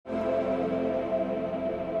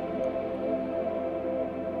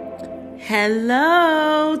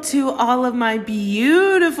Hello to all of my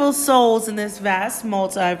beautiful souls in this vast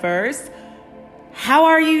multiverse. How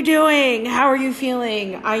are you doing? How are you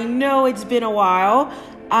feeling? I know it's been a while.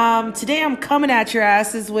 Today I'm coming at your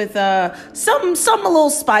asses with some a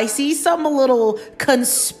little spicy, some a little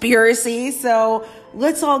conspiracy. So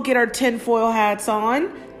let's all get our tinfoil hats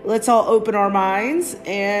on. Let's all open our minds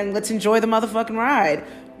and let's enjoy the motherfucking ride.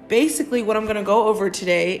 Basically, what I'm going to go over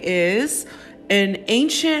today is an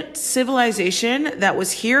ancient civilization that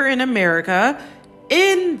was here in America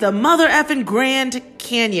in the mother effing Grand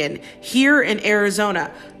Canyon here in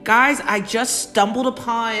Arizona. Guys, I just stumbled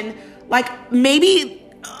upon, am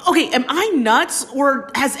I nuts? Or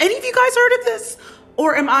has any of you guys heard of this?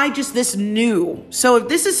 Or am I just this new? So if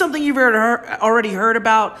this is something you've already heard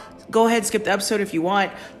about, go ahead and skip the episode if you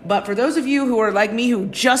want. But for those of you who are like me, who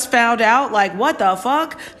just found out, what the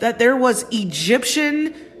fuck, that there was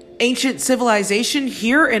Egyptian ancient civilization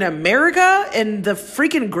here in America in the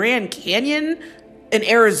freaking Grand Canyon in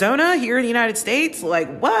Arizona here in the United States,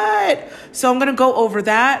 what? So I'm going to go over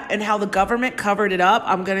that and how the government covered it up.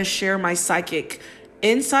 I'm going to share my psychic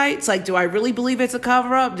insights. Do I really believe it's a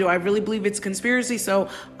cover up? Do I really believe it's conspiracy? So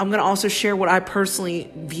I'm going to also share what I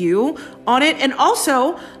personally view on it. And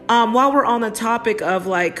also, while we're on the topic of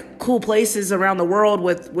cool places around the world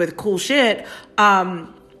with cool shit,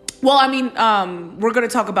 we're going to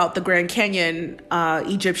talk about the Grand Canyon,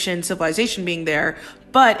 Egyptian civilization being there.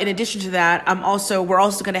 But in addition to that, we're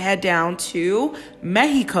also going to head down to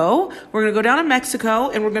Mexico. We're going to go down to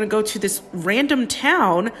Mexico and we're going to go to this random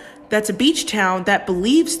town that's a beach town that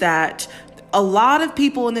believes that a lot of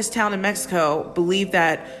people in this town in Mexico believe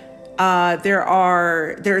that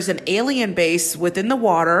there's an alien base within the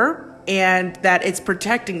water and that it's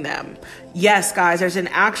protecting them. Yes, guys, there's an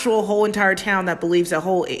actual whole entire town that believes a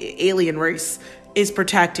whole alien race is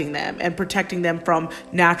protecting them and protecting them from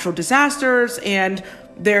natural disasters. And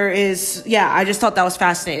I just thought that was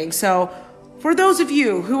fascinating. So for those of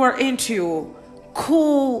you who are into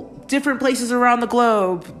cool different places around the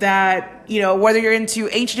globe that, whether you're into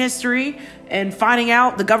ancient history and finding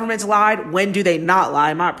out the government's lied, when do they not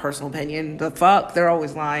lie? In my personal opinion, the fuck, they're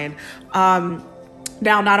always lying.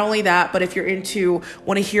 Now, not only that, but if you're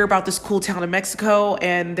want to hear about this cool town in Mexico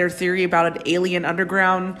and their theory about an alien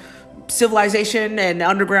underground civilization and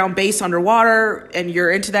underground base underwater, and you're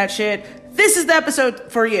into that shit, this is the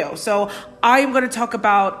episode for you. So I am going to talk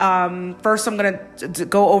about, first I'm going to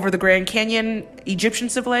go over the Grand Canyon Egyptian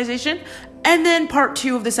civilization. And then part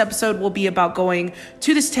 2 of this episode will be about going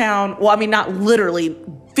to this town. Well, not literally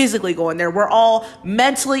physically going there. We're all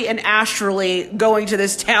mentally and astrally going to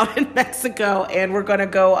this town in Mexico. And we're going to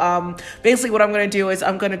go, basically what I'm going to do is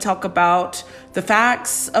I'm going to talk about the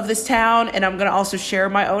facts of this town. And I'm going to also share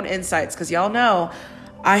my own insights, because y'all know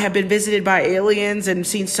I have been visited by aliens and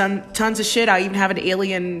seen tons of shit. I even have an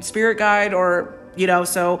alien spirit guide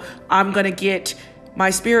so I'm going to get my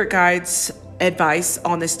spirit guide's advice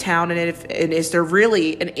on this town and is there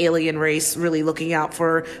really an alien race really looking out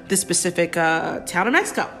for this specific town in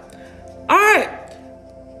Mexico. All right,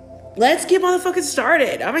 let's get motherfucking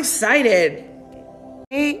started. I'm excited.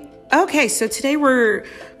 Okay, so today we're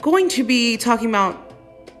going to be talking about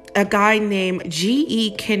a guy named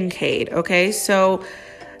G.E. Kincaid. Okay, so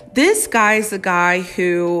this guy is the guy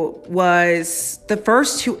who was the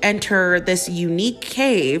first to enter this unique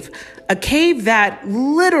cave, a cave that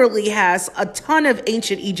literally has a ton of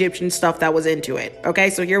ancient Egyptian stuff that was into it. Okay,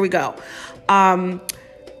 so here we go.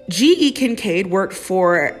 G.E. Kincaid worked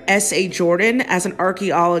for S.A. Jordan as an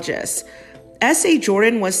archaeologist. S.A.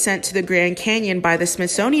 Jordan was sent to the Grand Canyon by the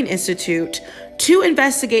Smithsonian Institute to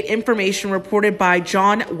investigate information reported by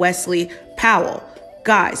John Wesley Powell.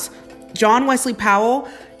 Guys, John Wesley Powell,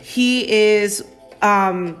 he was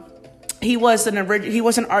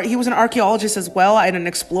an archaeologist as well and an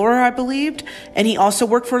explorer, I believed, and he also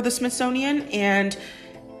worked for the Smithsonian. And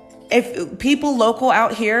if people local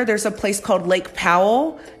out here, there's a place called Lake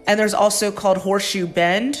Powell, and there's also called Horseshoe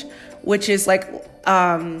Bend, which is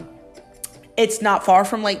it's not far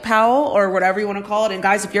from Lake Powell or whatever you want to call it. And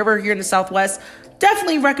guys, if you're ever here in the Southwest,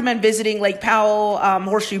 definitely recommend visiting Lake Powell,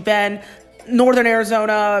 Horseshoe Bend, Northern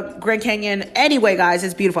Arizona, Grand Canyon. Anyway, guys,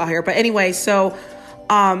 it's beautiful out here. But anyway, so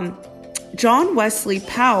John Wesley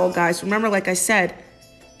Powell, guys, remember, like I said,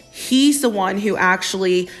 he's the one who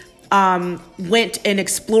actually went and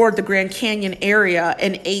explored the Grand Canyon area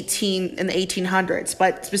in the 1800s,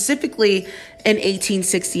 but specifically in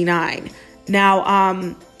 1869.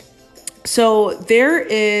 Now, so there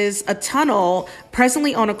is a tunnel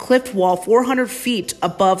presently on a cliff wall 400 feet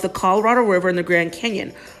above the Colorado River in the Grand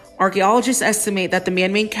Canyon. Archaeologists estimate that the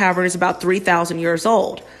man-made cavern is about 3,000 years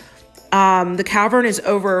old. The cavern is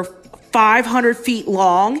over 500 feet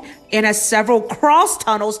long and has several cross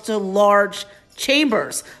tunnels to large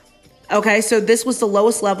chambers. Okay, so this was the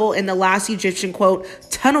lowest level in the last Egyptian, quote,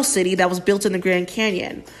 tunnel city that was built in the Grand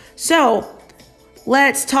Canyon. So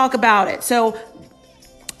let's talk about it. So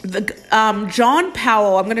John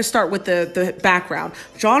Powell, I'm going to start with the background.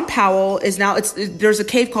 John Powell is now, there's a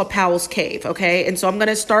cave called Powell's Cave, okay? And so I'm going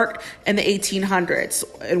to start in the 1800s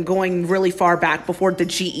and going really far back before the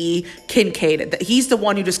G.E. Kincaid. He's the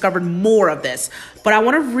one who discovered more of this. But I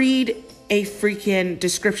want to read a freaking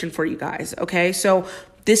description for you guys, okay? So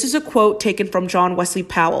this is a quote taken from John Wesley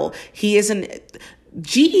Powell. He is an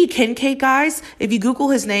G.E. Kincaid, guys, if you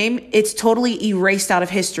Google his name, it's totally erased out of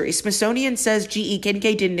history. Smithsonian says G.E.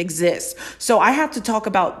 Kincaid didn't exist. So I have to talk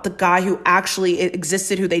about the guy who actually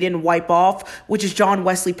existed, who they didn't wipe off, which is John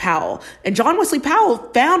Wesley Powell. And John Wesley Powell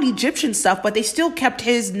found Egyptian stuff, but they still kept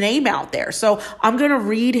his name out there. So I'm going to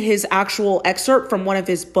read his actual excerpt from one of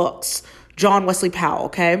his books, John Wesley Powell,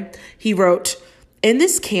 okay? He wrote, "In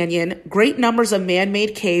this canyon, great numbers of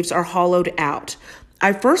man-made caves are hollowed out.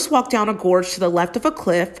 I first walked down a gorge to the left of a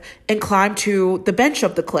cliff and climbed to the bench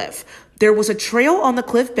of the cliff. There was a trail on the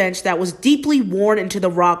cliff bench that was deeply worn into the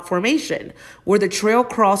rock formation. Where the trail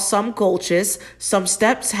crossed some gulches, some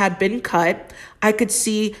steps had been cut. I could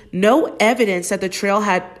see no evidence that the trail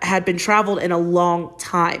had been traveled in a long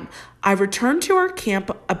time. I returned to our camp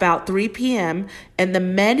about 3 p.m. and the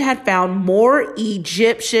men had found more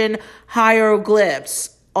Egyptian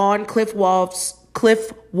hieroglyphs on cliff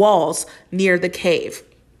walls near the cave.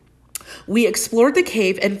 We explored the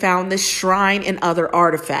cave and found this shrine and other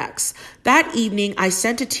artifacts. That evening, I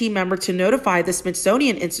sent a team member to notify the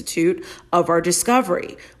Smithsonian Institute of our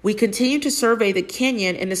discovery. We continued to survey the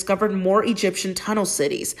canyon and discovered more Egyptian tunnel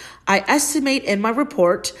cities. I estimate in my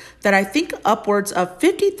report that I think upwards of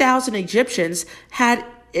 50,000 Egyptians had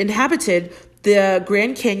inhabited the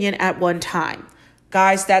Grand Canyon at one time."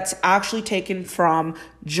 Guys, that's actually taken from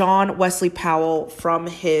John Wesley Powell from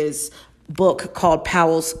his book called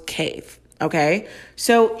Powell's Cave. Okay,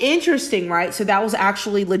 so interesting, right? So that was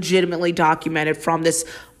actually legitimately documented from this,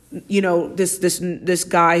 this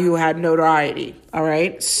guy who had notoriety. All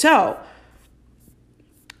right, so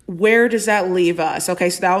where does that leave us? Okay,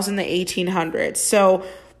 so that was in the 1800s. So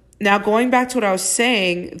now going back to what I was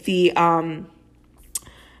saying, the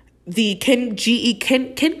G.E.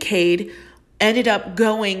 Kincaid ended up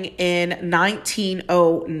going in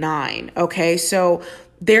 1909. Okay, so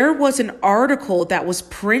there was an article that was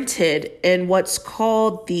printed in what's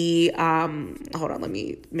called the, hold on, let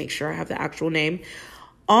me make sure I have the actual name.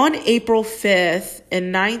 On April 5th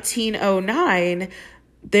in 1909,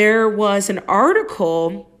 there was an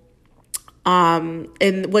article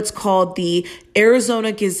in what's called the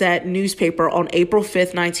Arizona Gazette newspaper on April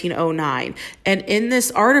 5th, 1909. And in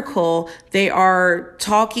this article, they are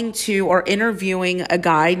talking to or interviewing a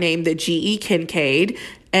guy named the G.E. Kincaid,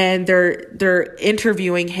 and they're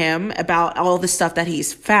interviewing him about all the stuff that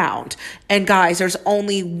he's found. And guys, there's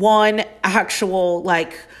only one actual,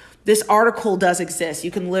 this article does exist. You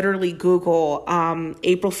can literally Google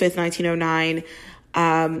April 5th, 1909,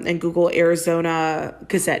 and Google Arizona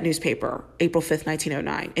Gazette newspaper, April 5th,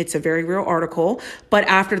 1909. It's a very real article. But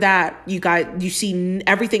after that, you see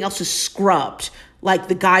everything else is scrubbed. Like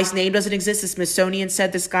the guy's name doesn't exist. The Smithsonian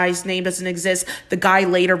said this guy's name doesn't exist. The guy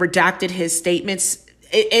later redacted his statements.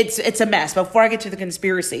 It's a mess. But before I get to the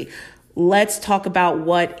conspiracy, let's talk about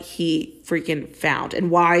what he freaking found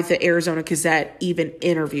and why the Arizona Gazette even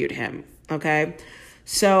interviewed him. Okay.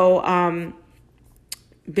 So,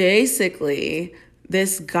 basically,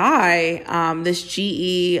 this guy, this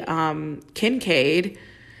G.E. Kincaid,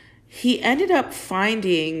 he ended up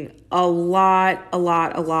finding a lot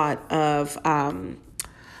of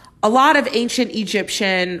ancient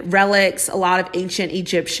Egyptian relics, a lot of ancient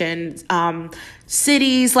Egyptian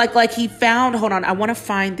cities. Like he found. Hold on, I want to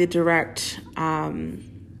find the direct.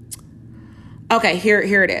 Okay,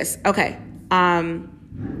 here it is. Okay.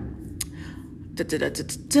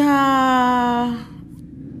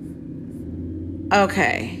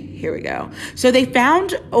 Okay, here we go. So they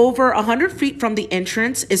found over 100 feet from the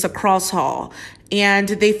entrance is a cross hall. And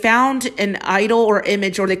they found an idol or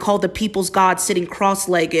image, or they call the people's god, sitting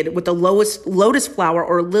cross-legged with the lotus flower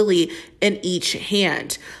or lily in each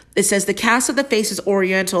hand. It says the cast of the face is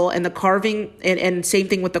oriental, and the carving, and same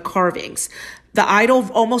thing with the carvings. The idol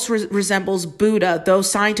almost resembles Buddha, though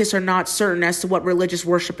scientists are not certain as to what religious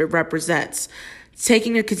worship it represents.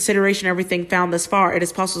 Taking into consideration everything found thus far, it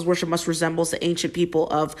is possible worship must resemble the ancient people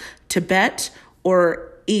of Tibet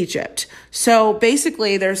or Egypt. So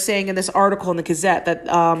basically, they're saying in this article in the Gazette that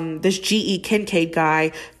this G.E. Kincaid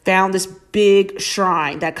guy found this big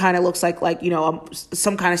shrine that kind of looks like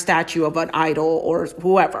some kind of statue of an idol or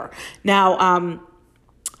whoever. Now,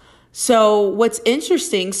 so what's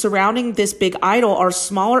interesting surrounding this big idol are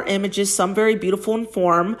smaller images, some very beautiful in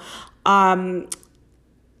form.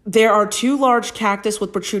 There are 2 large cactus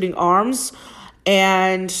with protruding arms,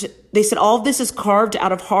 and they said all of this is carved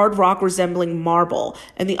out of hard rock resembling marble.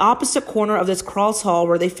 In the opposite corner of this cross hall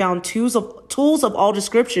where they found tools of all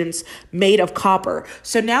descriptions made of copper.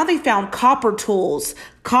 So now they found copper tools,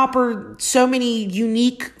 so many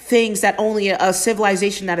unique things that only a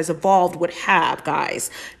civilization that has evolved would have, guys.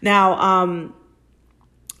 Now,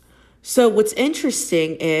 so what's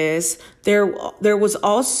interesting is there was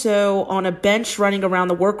also on a bench running around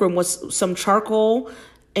the workroom was some charcoal.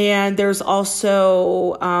 And there's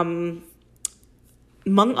also, I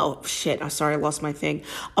lost my thing.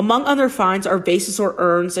 Among other finds are vases or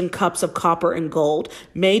urns and cups of copper and gold,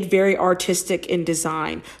 made very artistic in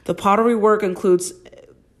design. The pottery work includes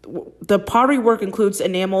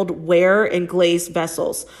enameled ware and glazed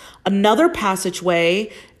vessels. Another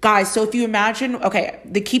passageway, guys, so if you imagine, okay,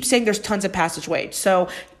 they keep saying there's tons of passageways. So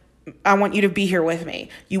I want you to be here with me.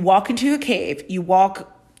 You walk into a cave, you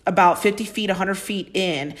walk about 50 feet, 100 feet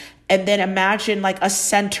in, and then imagine like a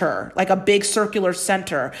center, like a big circular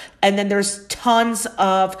center. And then there's tons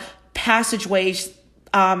of passageways,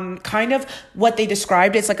 kind of what they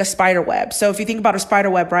described as like a spider web. So if you think about a spider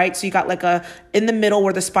web, right? So you got like in the middle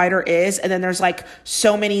where the spider is, and then there's like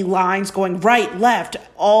so many lines going right, left,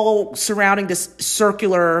 all surrounding this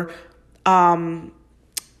circular,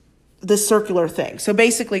 the circular thing. So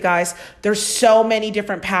basically, guys, there's so many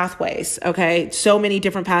different pathways, okay? So many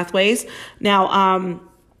different pathways. Now,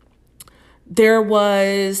 there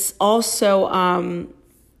was also,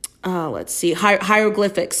 let's see,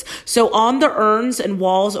 hieroglyphics. So on the urns and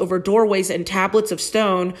walls over doorways and tablets of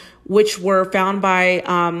stone, which were found by,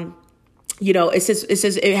 it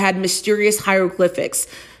says it had mysterious hieroglyphics.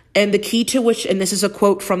 And the key to which, and this is a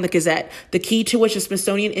quote from the Gazette, the key to which the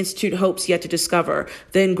Smithsonian Institute hopes yet to discover.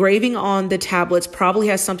 The engraving on the tablets probably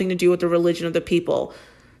has something to do with the religion of the people.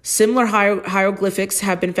 Similar hieroglyphics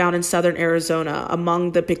have been found in southern Arizona.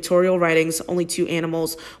 Among the pictorial writings, only 2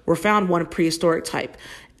 animals were found, one prehistoric type.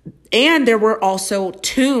 And there were also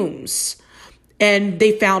tombs, and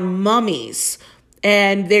they found mummies.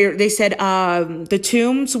 And they said the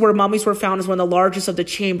tombs where mummies were found is one of the largest of the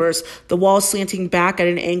chambers, the walls slanting back at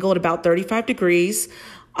an angle at about 35 degrees.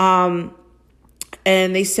 And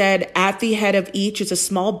they said at the head of each is a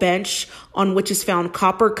small bench on which is found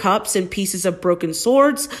copper cups and pieces of broken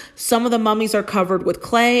swords. Some of the mummies are covered with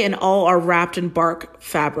clay, and all are wrapped in bark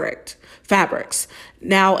fabrics.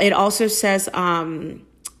 Now, it also says...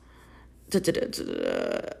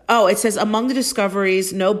 it says among the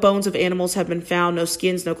discoveries, no bones of animals have been found, no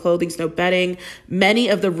skins, no clothing, no bedding. Many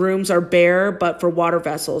of the rooms are bare, but for water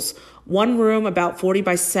vessels. One room, about 40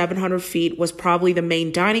 by 700 feet, was probably the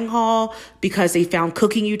main dining hall because they found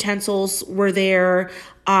cooking utensils were there.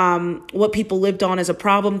 What people lived on is a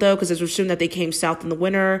problem, though, because it's assumed that they came south in the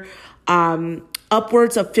winter.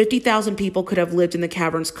 Upwards of 50,000 people could have lived in the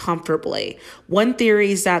caverns comfortably. One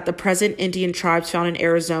theory is that the present Indian tribes found in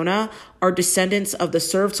Arizona are descendants of the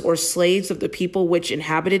serfs or slaves of the people which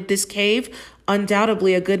inhabited this cave.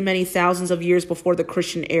 Undoubtedly, a good many thousands of years before the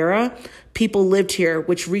Christian era, people lived here,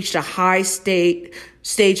 which reached a high stage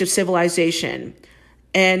of civilization.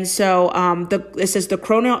 And so it says the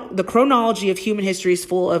chronology of human history is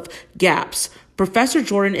full of gaps. Professor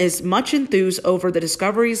Jordan is much enthused over the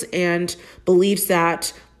discoveries and believes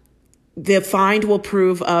that the find will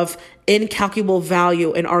prove of incalculable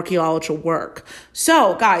value in archaeological work.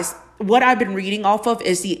 So, guys, what I've been reading off of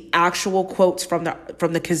is the actual quotes from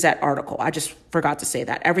the Gazette article. I just forgot to say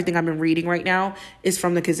that. Everything I've been reading right now is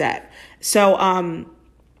from the Gazette. So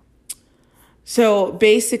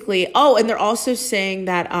basically, and they're also saying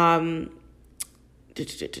that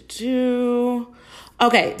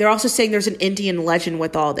they're also saying there's an Indian legend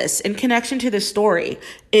with all this. In connection to this story,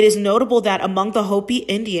 it is notable that among the Hopi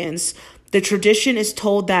Indians, the tradition is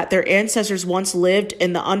told that their ancestors once lived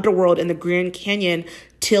in the underworld in the Grand Canyon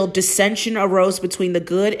till dissension arose between the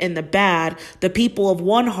good and the bad, the people of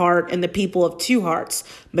one heart and the people of 2 hearts.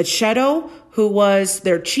 Machado, who was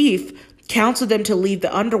their chief, counseled them to leave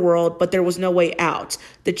the underworld, but there was no way out.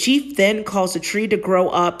 The chief then caused a tree to grow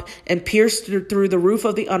up and pierce through the roof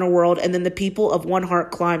of the underworld, and then the people of one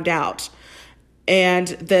heart climbed out. And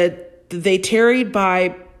they tarried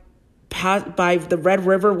by the Red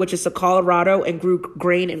River, which is the Colorado, and grew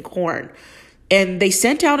grain and corn. And they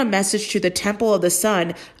sent out a message to the Temple of the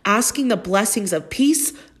Sun asking the blessings of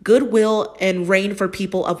peace, goodwill, and rain for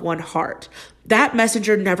people of one heart. That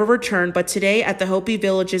messenger never returned, but today at the Hopi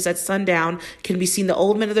villages at sundown can be seen the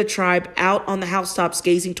old men of the tribe out on the housetops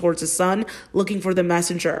gazing towards the sun, looking for the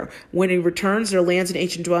messenger. When he returns, their lands and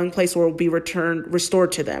ancient dwelling place will be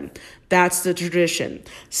restored to them. That's the tradition.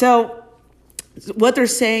 So what they're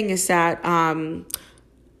saying is that the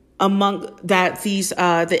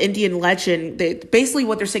Indian legend, basically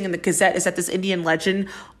what they're saying in the Gazette is that this Indian legend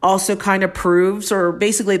also kind of proves, or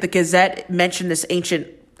basically the Gazette mentioned this ancient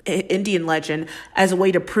Indian legend as a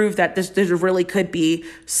way to prove that there really could be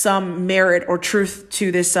some merit or truth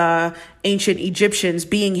to this ancient Egyptians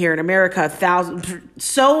being here in America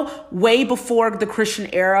way before the Christian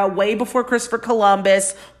era, way before Christopher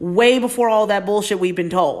Columbus, way before all that bullshit we've been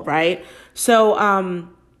told, right?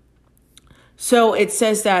 So it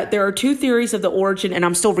says that there are two theories of the origin, and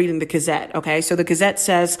I'm still reading the Gazette, okay? So the Gazette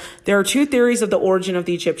says there are two theories of the origin of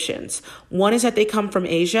the Egyptians. One is that they come from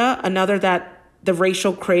Asia, another that the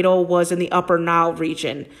racial cradle was in the Upper Nile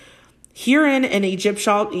region. Herein, an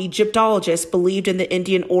Egyptologist believed in the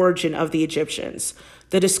Indian origin of the Egyptians.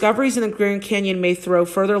 The discoveries in the Grand Canyon may throw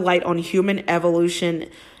further light on human evolution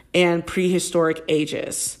and prehistoric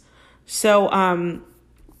ages. So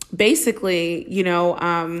basically,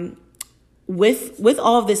 with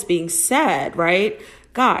all of this being said, right,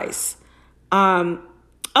 guys, oh,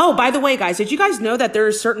 by the way, guys, did you guys know that there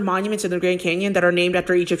are certain monuments in the Grand Canyon that are named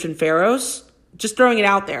after Egyptian pharaohs? Just throwing it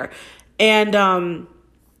out there. And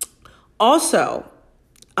also,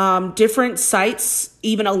 different sites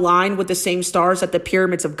even align with the same stars that the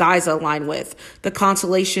pyramids of Giza align with, the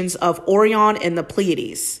constellations of Orion and the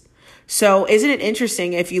Pleiades. So isn't it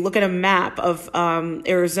interesting if you look at a map of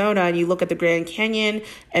Arizona and you look at the Grand Canyon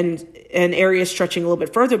and an area stretching a little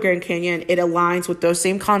bit further Grand Canyon, it aligns with those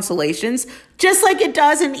same constellations, just like it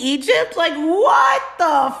does in Egypt? Like, what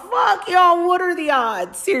the fuck, y'all? What are the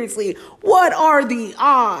odds? Seriously, what are the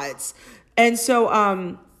odds? And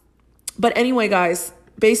so, but anyway, guys,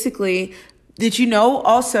 basically, did you know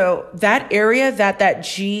also that area that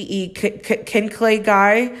G.E. Kinkley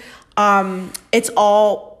guy, it's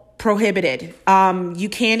all prohibited. You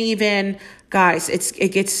can't even, guys,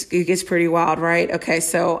 it gets pretty wild, right? Okay.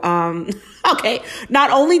 So, okay.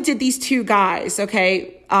 Not only did these two guys,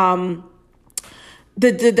 okay,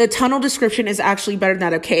 the tunnel description is actually better than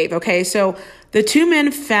that of cave. Okay. So the two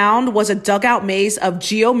men found was a dugout maze of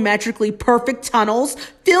geometrically perfect tunnels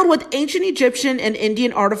filled with ancient Egyptian and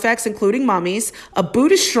Indian artifacts, including mummies, a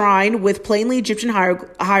Buddhist shrine with plainly Egyptian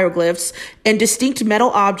hieroglyphs, and distinct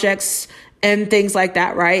metal objects and things like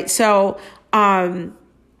that, right? So,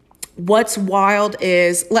 what's wild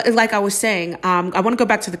is, like I was saying, I want to go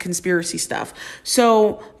back to the conspiracy stuff.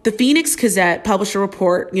 So the Phoenix Gazette published a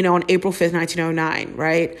report, on April 5th, 1909,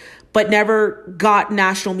 right? But never got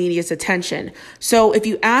national media's attention. So if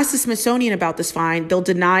you ask the Smithsonian about this find, they'll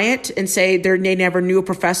deny it and say they never knew a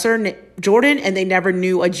Professor Jordan and they never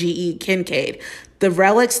knew a G.E. Kincaid. The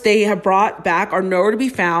relics they have brought back are nowhere to be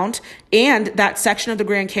found. And that section of the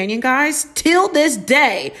Grand Canyon, guys, till this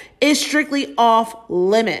day is strictly off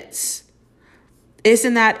limits.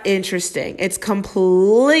 Isn't that interesting? It's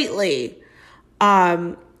completely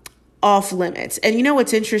off limits. And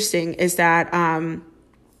what's interesting is that,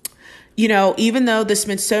 even though the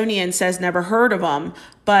Smithsonian says never heard of them,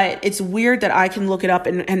 but it's weird that I can look it up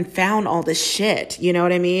and found all this shit. You know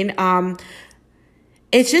what I mean?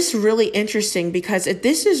 It's just really interesting because if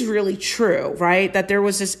this is really true, right, that there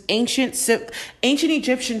was this ancient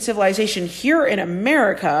Egyptian civilization here in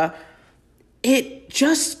America,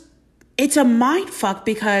 it's a mind fuck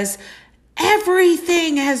because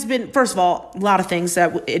everything has been, first of all, a lot of things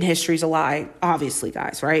that in history is a lie, obviously,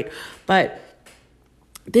 guys, right? But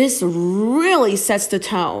this really sets the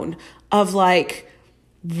tone of like,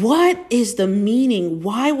 what is the meaning?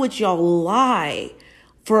 Why would y'all lie?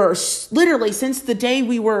 For literally since the day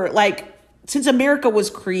since America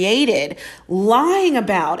was created, lying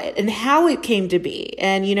about it and how it came to be.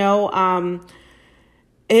 And,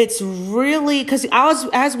 it's really because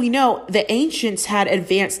as we know, the ancients had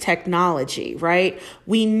advanced technology, right?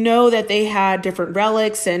 We know that they had different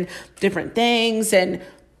relics and different things. And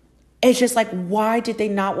it's just like, why did they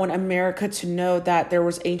not want America to know that there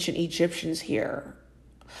was ancient Egyptians here?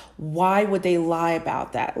 Why would they lie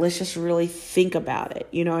about that? Let's just really think about it.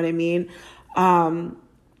 You know what I mean?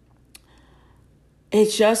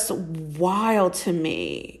 It's just wild to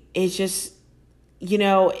me. It's just,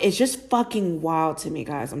 it's just fucking wild to me,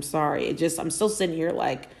 guys. I'm sorry. I'm still sitting here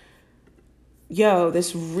like, yo,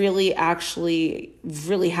 this really actually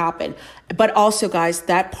really happened. But also, guys,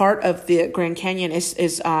 that part of the Grand Canyon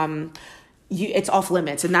is it's off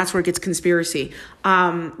limits, and that's where it gets conspiracy.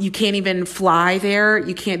 You can't even fly there.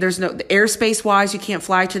 You can't, there's no, airspace wise, you can't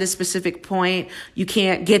fly to this specific point. You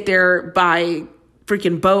can't get there by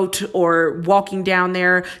freaking boat or walking down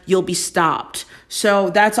there. You'll be stopped. So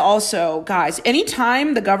that's also, guys,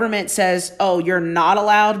 anytime the government says, oh, you're not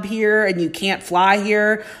allowed here and you can't fly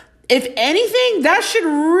here, if anything, that should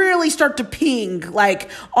really start to ping like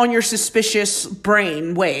on your suspicious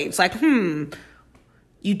brain waves. Like,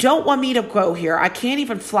 you don't want me to go here. I can't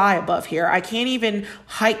even fly above here. I can't even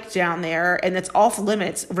hike down there. And it's off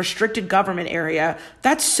limits, restricted government area.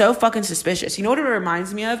 That's so fucking suspicious. You know what it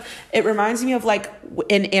reminds me of? It reminds me of like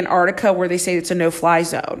in Antarctica where they say it's a no-fly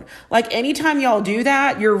zone. Like anytime y'all do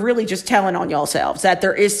that, you're really just telling on yourselves that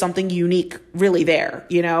there is something unique really there,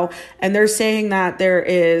 you know? And they're saying that there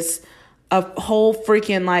is a whole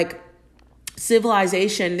freaking like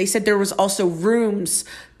civilization. They said there was also rooms,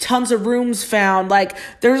 tons of rooms found. Like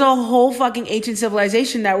there's a whole fucking ancient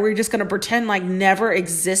civilization that we're just going to pretend like never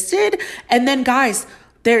existed. And then guys,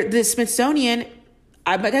 the Smithsonian,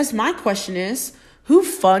 I guess my question is, who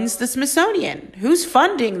funds the Smithsonian? Who's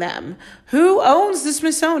funding them? Who owns the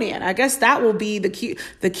Smithsonian? I guess that will be the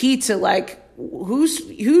key to like,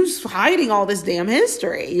 who's hiding all this damn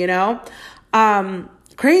history, you know?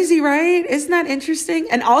 Crazy, right? Isn't that interesting?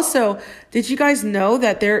 And also, did you guys know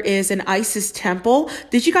that there is an Isis temple?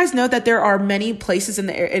 Did you guys know that there are many places in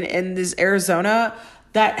this Arizona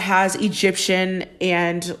that has Egyptian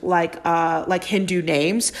and like Hindu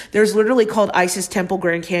names? There's literally called Isis Temple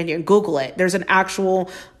Grand Canyon. Google it. There's an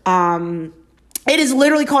actual it is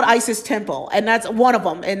literally called Isis Temple, and that's one of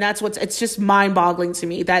them. And it's just mind boggling to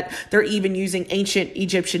me that they're even using ancient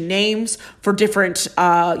Egyptian names for different,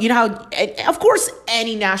 you know how, of course,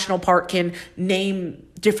 any national park can name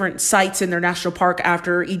different sites in their national park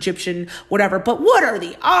after Egyptian, whatever. But what are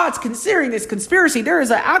the odds considering this conspiracy? There is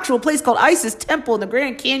an actual place called Isis Temple in the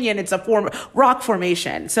Grand Canyon. It's a rock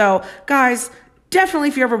formation. So guys, definitely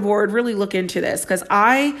if you're ever bored, really look into this, because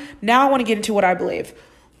I want to get into what I believe.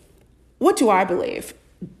 What do I believe?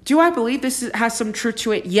 Do I believe this has some truth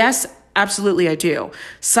to it? Yes, absolutely I do.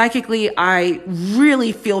 Psychically, I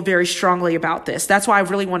really feel very strongly about this. That's why I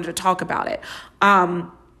really wanted to talk about it.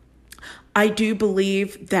 I do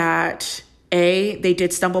believe that they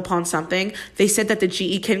did stumble upon something. They said that the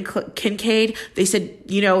G.E. Kincaid, they said,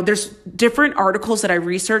 you know, there's different articles that I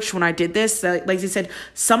researched when I did this. Like they said,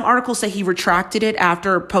 some articles say he retracted it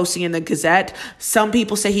after posting in the Gazette. Some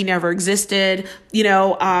people say he never existed. You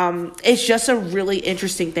know, it's just a really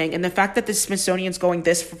interesting thing. And the fact that the Smithsonian's going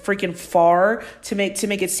this freaking far to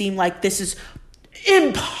make it seem like this is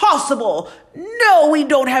impossible. No, we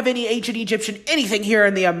don't have any ancient Egyptian anything here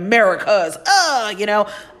in the Americas. You know,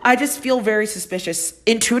 I just feel very suspicious.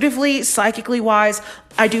 Intuitively, psychically wise,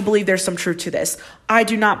 I do believe there's some truth to this. I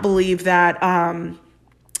do not believe that,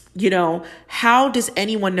 you know, how does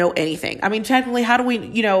anyone know anything? I mean, technically, how do we,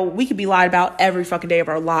 you know, we could be lied about every fucking day of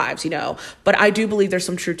our lives, you know, but I do believe there's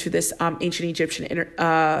some truth to this ancient Egyptian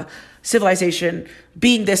civilization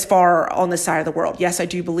being this far on this side of the world. Yes, I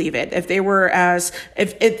do believe it. If they were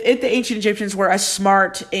if the ancient Egyptians were as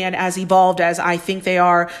smart and as evolved as I think they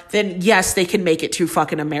are, then yes, they can make it to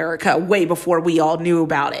fucking America way before we all knew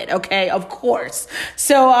about it. Okay, of course.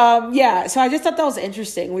 So, yeah, so I just thought that was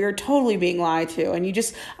interesting. We were totally being lied to. And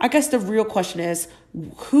I guess the real question is,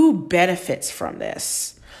 who benefits from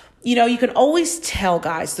this? You know, you can always tell,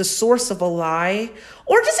 guys, the source of a lie,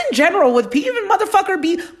 or just in general with even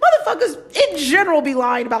motherfuckers in general be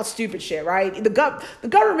lying about stupid shit, right? The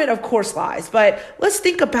government, of course, lies, but let's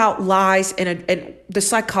think about lies and the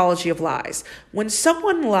psychology of lies. When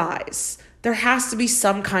someone lies, there has to be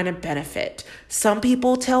some kind of benefit. Some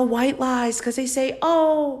people tell white lies because they say,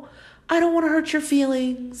 oh, I don't want to hurt your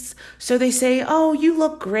feelings. So they say, oh, you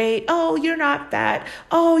look great. Oh, you're not fat.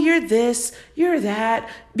 Oh, you're this, you're that,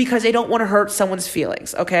 because they don't want to hurt someone's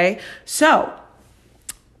feelings. Okay. So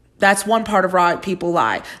that's one part of why people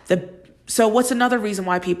lie. So what's another reason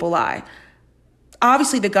why people lie?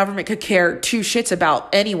 Obviously, the government could care two shits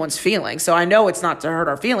about anyone's feelings. So I know it's not to hurt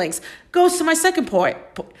our feelings. Goes to my second point.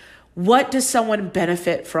 What does someone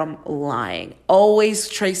benefit from lying? Always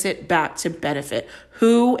trace it back to benefit.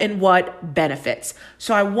 Who and what benefits?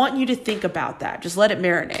 So I want you to think about that. Just let it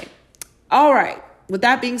marinate. All right. With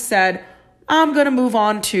that being said, I'm going to move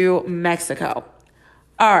on to Mexico.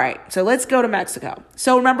 All right. So let's go to Mexico.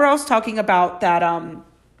 So remember I was talking about that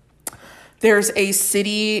there's a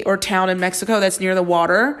city or town in Mexico that's near the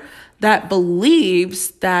water that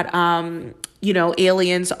believes that, you know,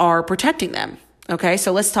 aliens are protecting them. Okay,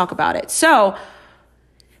 so let's talk about it. So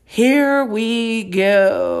here we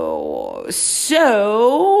go.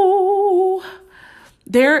 So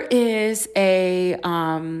there is a,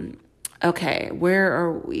 okay, where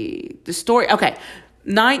are we? The story, okay,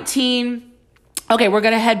 we're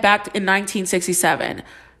going to head back in 1967.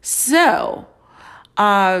 So,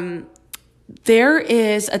 there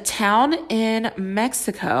is a town in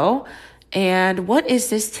Mexico, and what is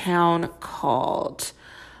this town called?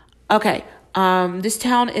 Okay, this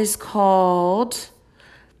town is called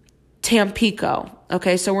Tampico.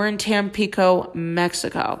 Okay, so we're in Tampico,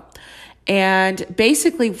 Mexico. And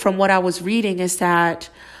basically from what I was reading is that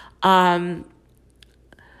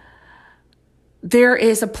there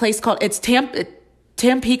is a place called, it's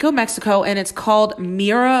Tampico, Mexico, and it's called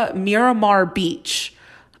Miramar Beach.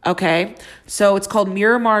 Okay, so it's called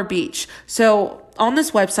Miramar Beach. So on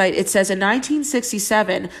this website, it says in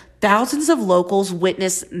 1967, thousands of locals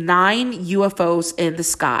witnessed 9 UFOs in the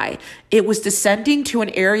sky. It was descending to an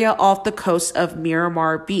area off the coast of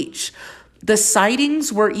Miramar Beach. The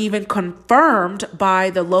sightings were even confirmed by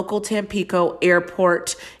the local Tampico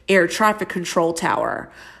Airport Air Traffic Control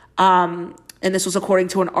Tower. And this was according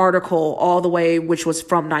to an article all the way, which was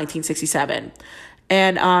from 1967.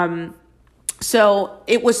 And so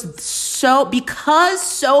it was because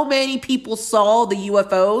so many people saw the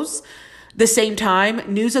UFOs the same time,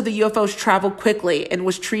 news of the UFOs traveled quickly and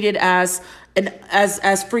was treated as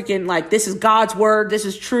freaking like, this is God's word, this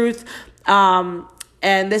is truth.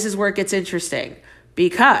 And this is where it gets interesting,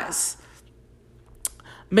 because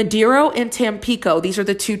Madero and Tampico, these are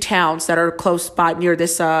the two towns that are close by near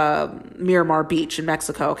this Miramar Beach in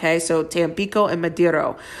Mexico, okay? So Tampico and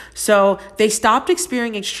Madero. So they stopped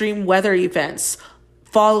experiencing extreme weather events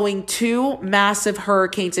following 2 massive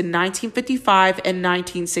hurricanes in 1955 and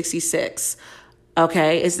 1966.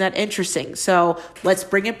 Okay, isn't that interesting? So let's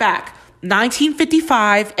bring it back.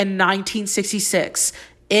 1955 and 1966.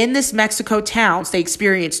 In this Mexico towns, they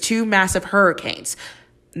experienced 2 massive hurricanes.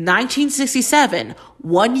 1967,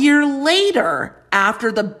 1 year later,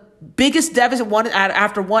 after the biggest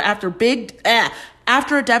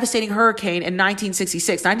after a devastating hurricane in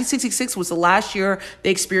 1966. 1966 was the last year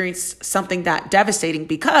they experienced something that devastating,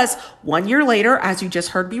 because 1 year later, as you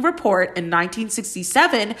just heard me report, in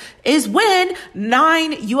 1967 is when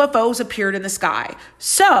 9 UFOs appeared in the sky.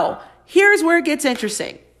 So here's where it gets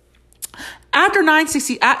interesting. After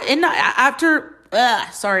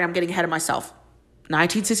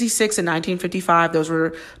 1966 and 1955, those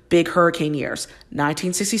were big hurricane years.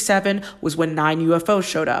 1967 was when 9 UFOs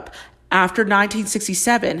showed up. After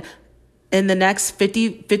 1967, in the next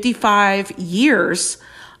 55 years,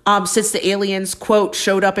 since the aliens, quote,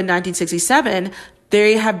 showed up in 1967,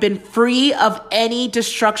 they have been free of any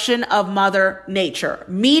destruction of Mother Nature.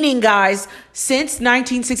 Meaning, guys, since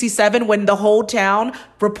 1967, when the whole town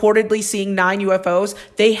reportedly seeing 9 UFOs,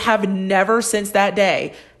 they have never since that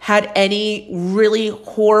day had any really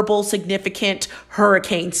horrible, significant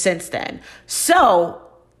hurricane since then. So,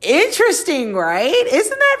 interesting, right?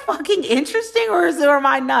 Isn't that fucking interesting, or am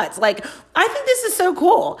I nuts? Like, I think this is so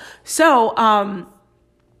cool. So,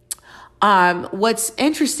 what's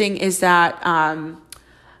interesting is that,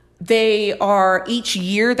 they are, each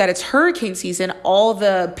year that it's hurricane season, all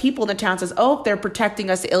the people in the town says, oh, they're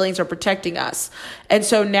protecting us. The aliens are protecting us. And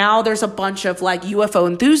so now there's a bunch of like UFO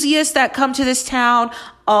enthusiasts that come to this town.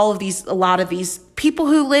 A lot of these people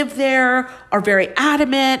who live there are very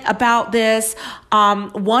adamant about this.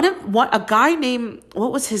 A guy named,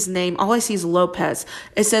 what was his name? All I see is Lopez.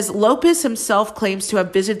 It says Lopez himself claims to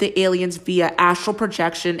have visited the aliens via astral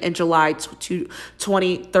projection in July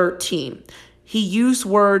 2013. He used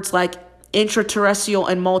words like intraterrestrial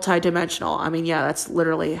and multidimensional. I mean, yeah, that's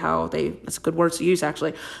literally that's good words to use,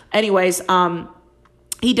 actually. Anyways,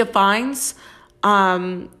 he defines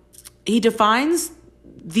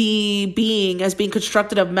the being as being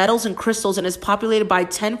constructed of metals and crystals and is populated by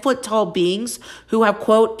 10-foot tall beings who have,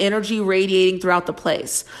 quote, energy radiating throughout the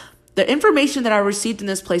place. The information that I received in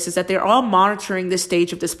this place is that they're all monitoring this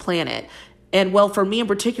stage of this planet. And well, for me in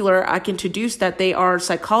particular, I can deduce that they are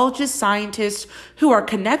psychologists, scientists who are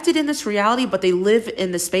connected in this reality, but they live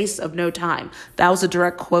in the space of no time. That was a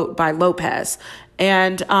direct quote by Lopez.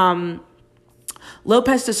 And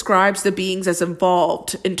Lopez describes the beings as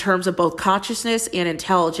involved in terms of both consciousness and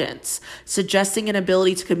intelligence, suggesting an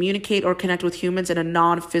ability to communicate or connect with humans in a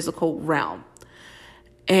non-physical realm.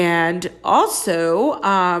 And also,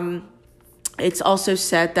 it's also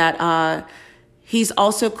said that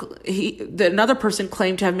another person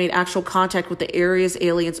claimed to have made actual contact with the area's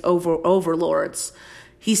aliens overlords.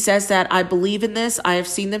 He says that, I believe in this. I have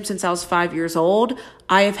seen them since I was 5 years old.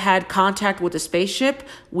 I have had contact with a spaceship.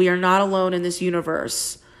 We are not alone in this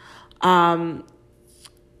universe. And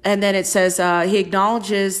then it says, he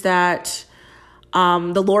acknowledges that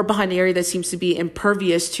the lore behind the area that seems to be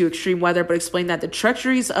impervious to extreme weather, but explained that the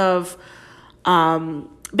treacheries of,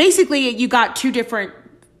 basically you got two different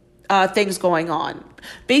things going on.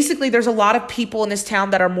 Basically, there's a lot of people in this town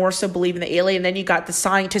that are more so believing the alien. And then you got the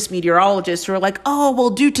scientists, meteorologists who are like, oh, well,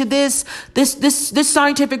 due to this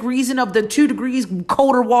scientific reason of the 2 degrees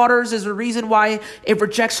colder waters is the reason why it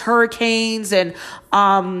rejects hurricanes and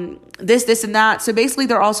this and that. So basically,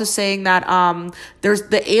 they're also saying that there's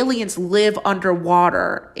the aliens live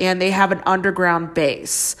underwater and they have an underground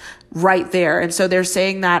base right there. And so they're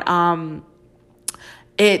saying that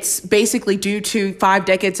it's basically due to 5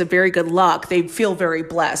 decades of very good luck. They feel very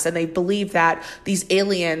blessed, and they believe that these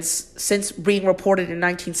aliens, since being reported in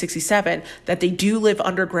 1967, that they do live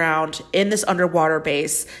underground in this underwater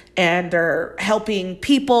base, and they're helping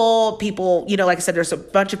people, like I said, there's a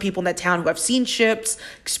bunch of people in that town who have seen ships,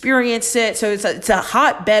 experienced it. So it's a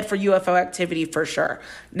hotbed for UFO activity for sure.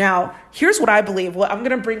 Now, here's what I believe. Well, I'm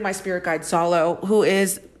going to bring my spirit guide, Zalo, who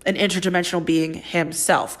is an interdimensional being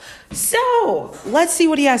himself. So let's see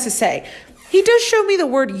what he has to say. He does show me the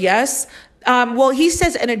word yes. Well, he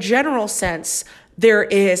says in a general sense, there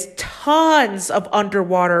is tons of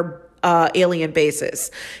underwater alien bases.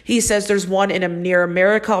 He says there's one near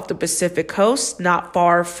America off the Pacific coast, not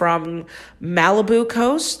far from Malibu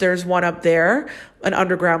coast. There's one up there, an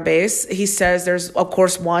underground base. He says there's, of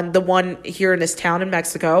course, the one here in this town in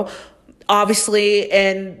Mexico. Obviously,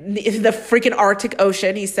 in the freaking Arctic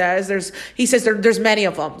Ocean, he says there's many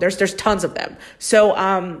of them. There's tons of them.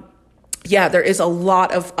 So, yeah, there is a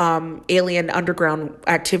lot of alien underground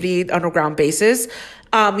activity, underground bases.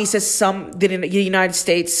 He says the United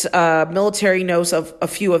States military knows of a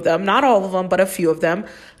few of them, not all of them, but a few of them,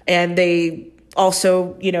 and they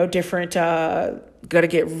also, different. Going to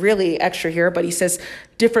get really extra here, but he says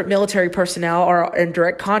different military personnel are in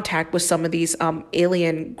direct contact with some of these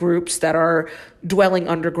alien groups that are dwelling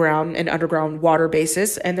underground and underground water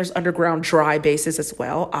bases, and there's underground dry bases as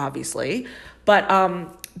well, obviously. But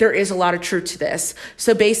there is a lot of truth to this.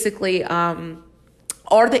 So basically,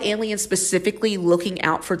 are the aliens specifically looking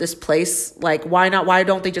out for this place? Like, why not? Why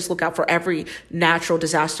don't they just look out for every natural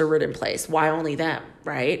disaster-ridden place? Why only them,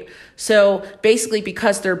 right? So basically,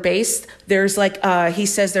 because they're based, there's he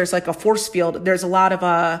says there's like a force field. There's a lot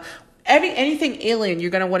of anything alien.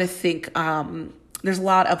 You're gonna want to think. There's a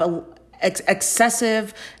lot of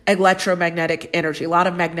excessive electromagnetic energy, a lot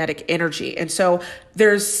of magnetic energy, and so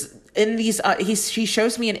there's. In these, he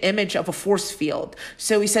shows me an image of a force field.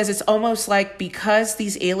 So he says it's almost like because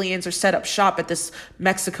these aliens are set up shop at this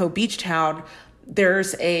Mexico beach town,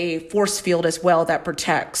 there's a force field as well that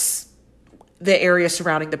protects the area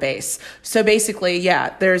surrounding the base. So basically,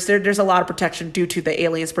 yeah, there's a lot of protection due to the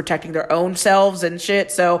aliens protecting their own selves and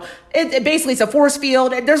shit. So it basically it's a force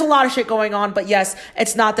field, and there's a lot of shit going on. But yes,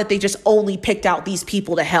 it's not that they just only picked out these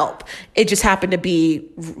people to help. It just happened to be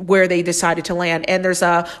where they decided to land. And there's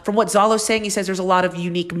from what Zalo's saying, he says there's a lot of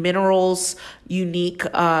unique minerals,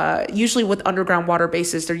 usually with underground water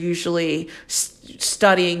bases, they're usually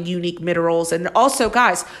studying unique minerals. And also,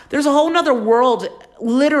 guys, there's a whole nother world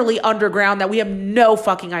literally underground that we have no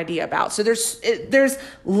fucking idea about. So there's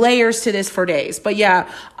layers to this for days. But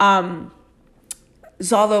yeah,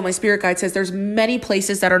 Zalo, my spirit guide, says there's many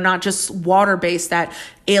places that are not just water-based that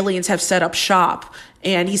aliens have set up shop.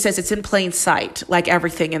 And he says it's in plain sight, like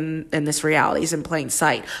everything in this reality is in plain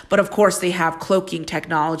sight. But of course, they have cloaking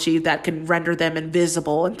technology that can render them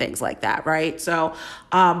invisible and things like that, right? So,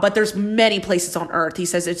 but there's many places on Earth. He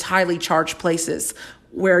says it's highly charged places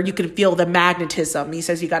where you can feel the magnetism. He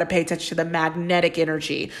says you got to pay attention to the magnetic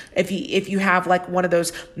energy. If you have like one of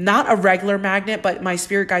those, not a regular magnet, but my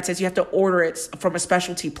spirit guide says you have to order it from a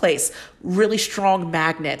specialty place. Really strong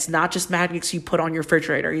magnets, not just magnets you put on your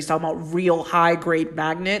refrigerator. He's talking about real high grade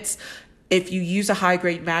magnets. If you use a high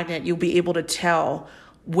grade magnet, you'll be able to tell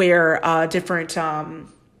where different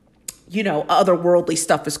otherworldly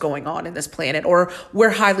stuff is going on in this planet, or where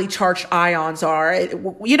highly charged ions are.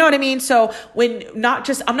 You know what I mean? So I'm not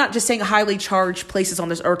just saying highly charged places on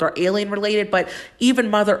this earth are alien related, but even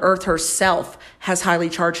Mother Earth herself has highly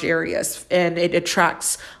charged areas, and it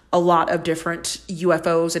attracts a lot of different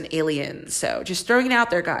UFOs and aliens. So just throwing it out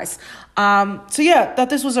there, guys. So yeah, thought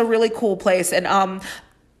this was a really cool place. And,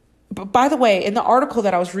 by the way, in the article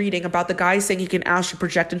that I was reading about the guy saying he can astral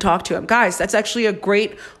project and talk to him, guys, that's actually a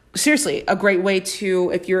great way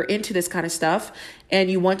to, if you're into this kind of stuff and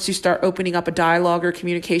you want to start opening up a dialogue or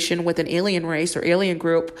communication with an alien race or alien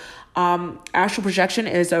group, astral projection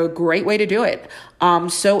is a great way to do it.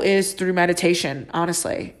 So is through meditation,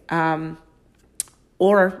 honestly. I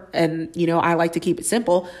like to keep it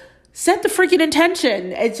simple. Set the freaking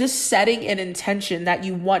intention. It's just setting an intention that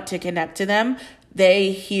you want to connect to them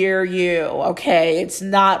They hear you, okay? It's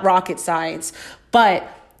not rocket science. But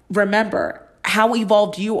remember, how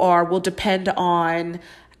evolved you are will depend on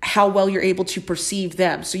how well you're able to perceive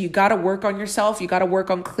them. So you got to work on yourself. You got to work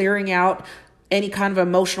on clearing out any kind of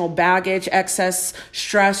emotional baggage, excess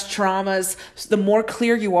stress, traumas. So the more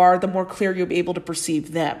clear you are, the more clear you'll be able to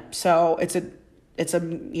perceive them. So it's a,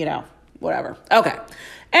 whatever. Okay.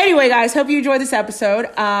 Anyway, guys, hope you enjoyed this episode.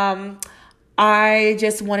 I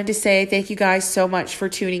just wanted to say thank you guys so much for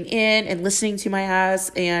tuning in and listening to my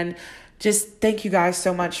ass, and just thank you guys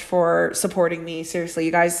so much for supporting me. Seriously,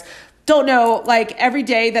 you guys don't know, like, every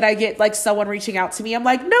day that I get like someone reaching out to me, I'm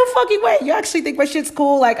like, no fucking way, you actually think my shit's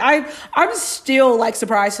cool? Like, I'm still like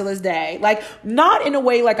surprised to this day. Like, not in a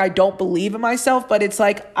way like I don't believe in myself, but it's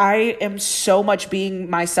like I am so much being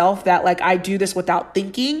myself that like I do this without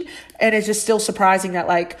thinking, and it's just still surprising that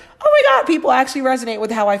like, oh my God, people actually resonate with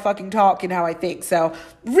how I fucking talk and how I think. So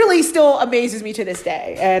really still amazes me to this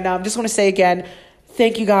day. And just want to say again,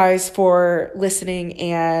 thank you guys for listening.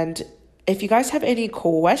 And if you guys have any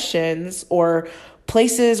questions or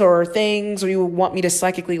places or things or you want me to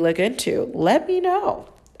psychically look into, let me know.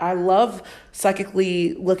 I love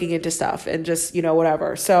psychically looking into stuff and just,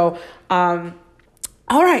 whatever. So, all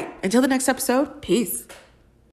right. Until the next episode, peace.